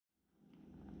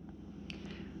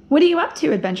What are you up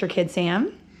to, Adventure Kid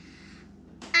Sam?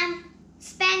 I'm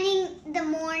spending the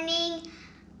morning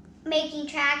making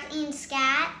tracks in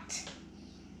Scat.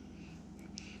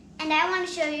 And I want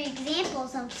to show you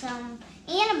examples of some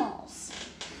animals.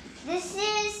 This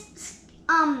is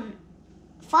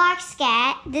fox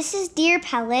scat. This is deer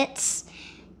pellets.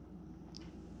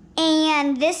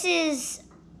 And this is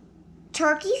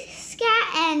turkey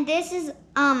scat. And this is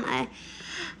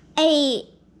a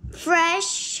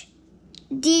fresh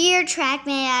deer track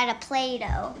made out of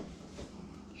Play-Doh.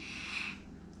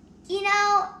 You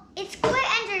know, it's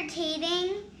quite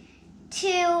entertaining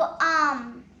to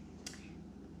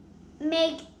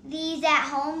make these at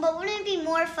home, but wouldn't it be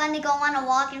more fun to go on a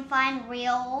walk and find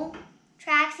real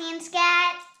tracks and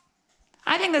Scat?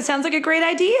 I think that sounds like a great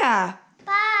idea.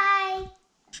 Bye.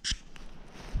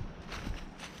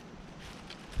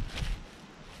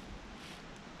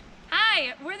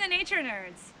 Hi, we're the Nature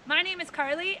Nerds. My name is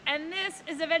Carly, and this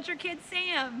is Adventure Kid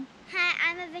Sam. Hi,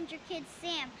 I'm Adventure Kid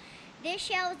Sam. This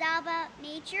show is all about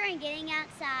nature and getting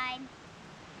outside.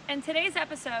 And today's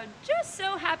episode just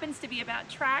so happens to be about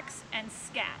tracks and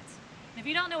scat. And if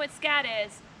you don't know what scat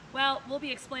is, well, we'll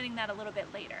be explaining that a little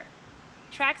bit later.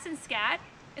 Tracks and scat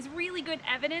is really good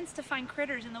evidence to find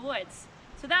critters in the woods.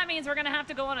 So that means we're gonna have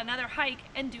to go on another hike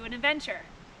and do an adventure.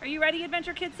 Are you ready,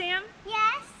 Adventure Kid Sam?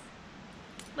 Yes.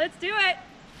 Let's do it.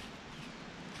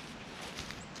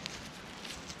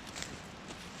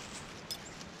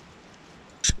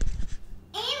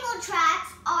 Animal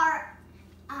tracks are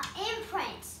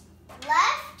imprints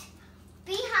left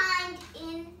behind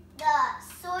in the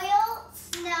soil,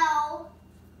 snow,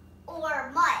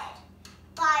 or mud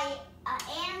by an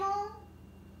animal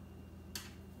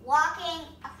walking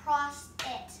across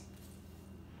it.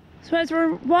 So as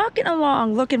we're walking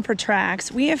along looking for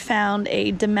tracks, we have found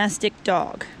a domestic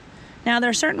dog. Now, there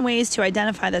are certain ways to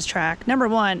identify this track. Number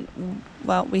one,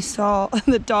 well, we saw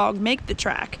the dog make the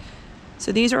track.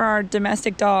 So these are our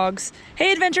domestic dogs.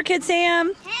 Hey, Adventure Kid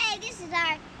Sam. Hey, this is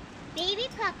our baby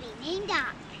puppy named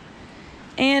Doc.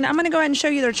 And I'm going to go ahead and show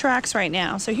you their tracks right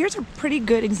now. So here's a pretty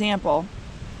good example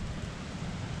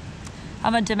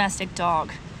of a domestic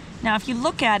dog. Now, if you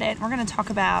look at it, we're going to talk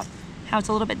about how it's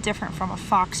a little bit different from a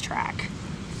fox track.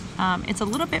 It's a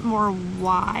little bit more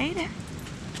wide.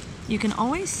 You can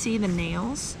always see the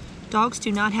nails. Dogs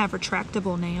do not have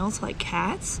retractable nails like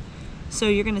cats. So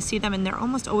you're going to see them, and they're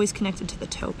almost always connected to the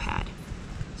toe pad.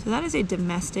 So that is a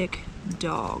domestic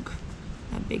dog.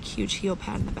 That big, huge heel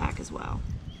pad in the back as well.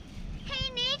 Hey,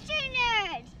 nature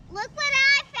nerds! Look what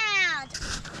I found!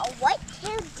 A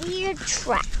white-tailed deer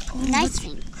track. Nice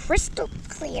and crystal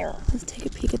clear. Let's take a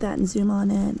peek at that and zoom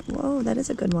on in. Whoa, that is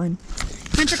a good one.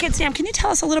 Adventure Kid Sam, can you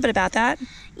tell us a little bit about that?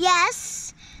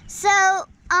 Yes. So,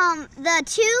 the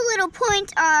two little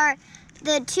points are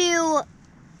the two,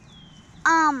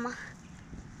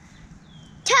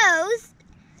 toes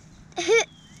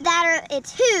that are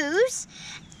its hooves,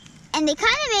 and they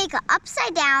kind of make an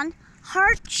upside down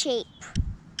heart shape.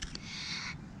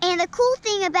 And the cool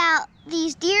thing about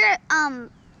these deer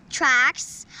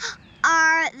tracks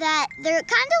are that they're kind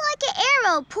of like an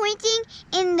arrow pointing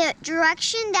in the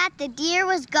direction that the deer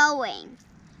was going.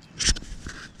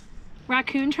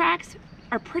 Raccoon tracks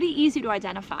are pretty easy to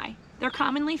identify. They're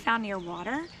commonly found near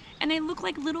water, and they look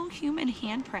like little human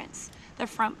handprints. The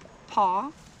front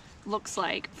paw looks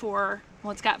like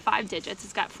it's got 5 digits.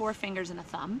 It's got 4 fingers and a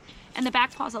thumb. And the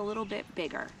back paw's a little bit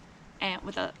bigger and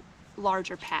with a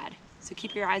larger pad. So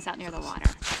keep your eyes out near the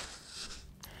water.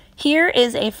 Here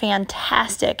is a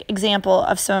fantastic example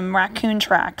of some raccoon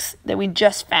tracks that we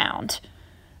just found.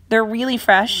 They're really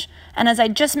fresh, and as I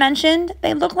just mentioned,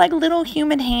 they look like little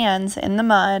human hands in the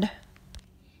mud.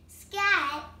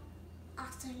 Scat,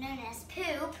 also known as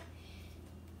poop,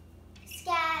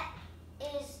 scat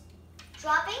is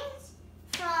droppings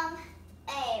from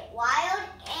a wild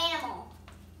animal.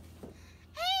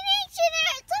 Hey, nature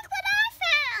nerds, look what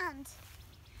I found!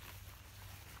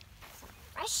 Some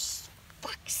fresh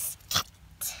fox scat.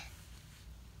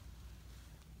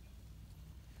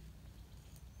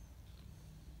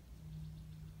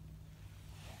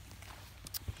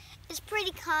 It's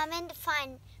pretty common to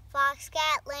find fox scat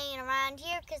laying around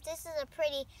here because this is a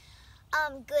pretty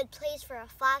good place for a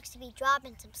fox to be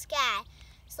dropping some scat.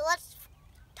 So let's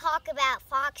talk about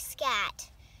fox scat.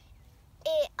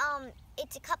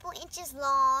 It's a couple inches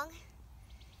long.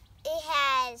 It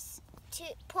has 2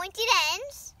 pointed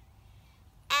ends,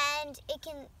 and it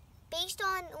can, based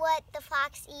on what the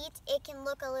fox eats, it can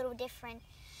look a little different.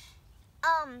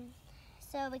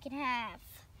 So we can have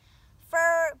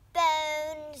fur,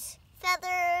 bones,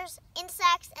 feathers,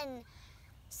 insects, and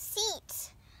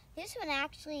seeds. This one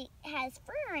actually has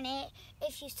fur in it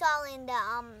if you saw in the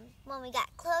when we got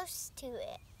close to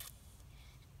it.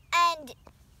 And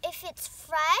if it's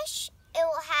fresh, it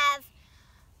will have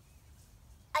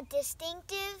a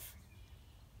distinctive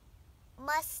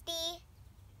musty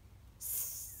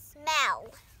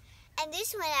smell. And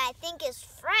this one I think is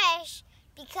fresh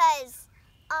because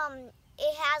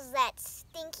it has that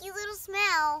stinky little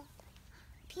smell.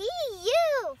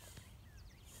 P.U.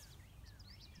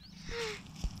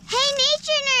 Hey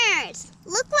nature nerds,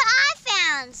 look what I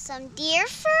found. Some deer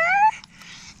fur,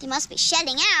 they must be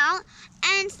shedding out,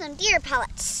 and some deer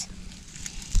pellets.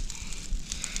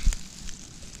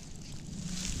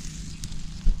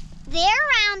 They're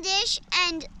roundish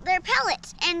and they're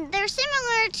pellets, and they're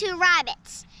similar to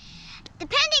rabbits.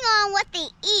 Depending on what they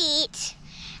eat,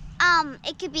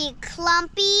 it could be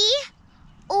clumpy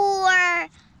or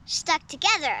stuck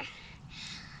together.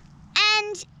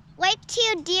 And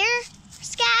white-tailed deer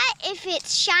scat, if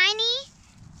it's shiny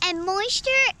and moisture,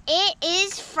 it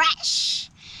is fresh.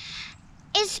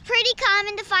 It's pretty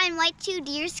common to find white-tailed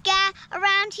deer scat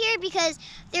around here because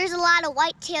there's a lot of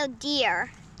white-tailed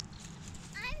deer.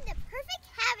 I'm the perfect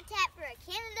habitat for a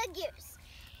Canada goose.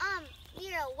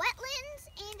 Near a wetlands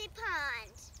and a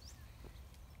pond.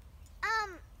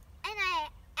 And I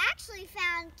actually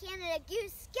found Canada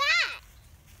goose scat.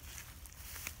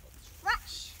 It's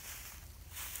fresh.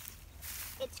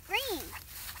 It's green.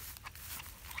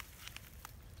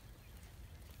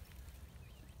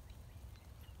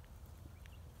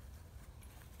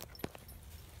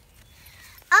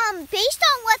 Based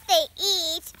on what they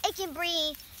eat, it can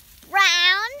be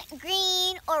brown,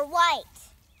 green, or white.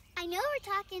 I know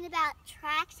we're talking about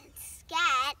tracks and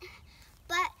scat,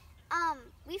 but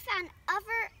we found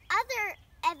other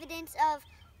evidence of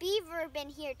beaver been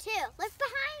here too. Look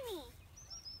behind me.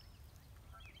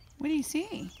 What do you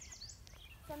see?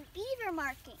 Some beaver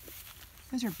markings.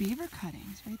 Those are beaver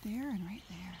cuttings right there and right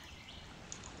there.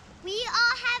 We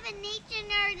all have a nature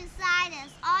nerd inside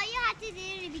us. All you have to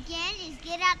do to begin is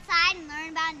get outside and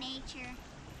learn about nature.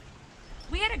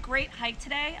 We had a great hike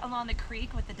today along the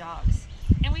creek with the dogs.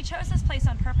 And we chose this place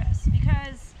on purpose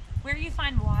because where you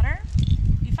find water,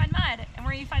 you find mud. And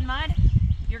where you find mud,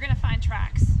 you're gonna find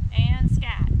tracks and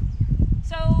scat.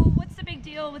 So what's the big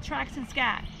deal with tracks and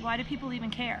scat? Why do people even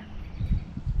care?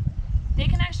 They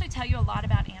can actually tell you a lot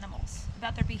about animals,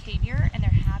 about their behavior and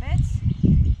their habits,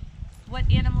 what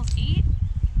animals eat,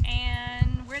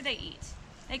 and where they eat.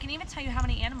 They can even tell you how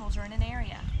many animals are in an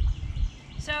area.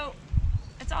 So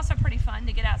it's also pretty fun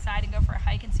to get outside and go for a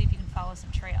hike and see if you can follow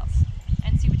some trails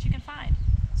and see what you can find.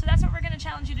 So that's what we're going to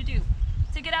challenge you to do,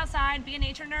 to get outside, be a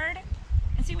nature nerd,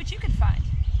 and see what you can find.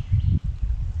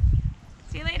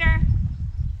 See you later.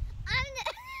 I'm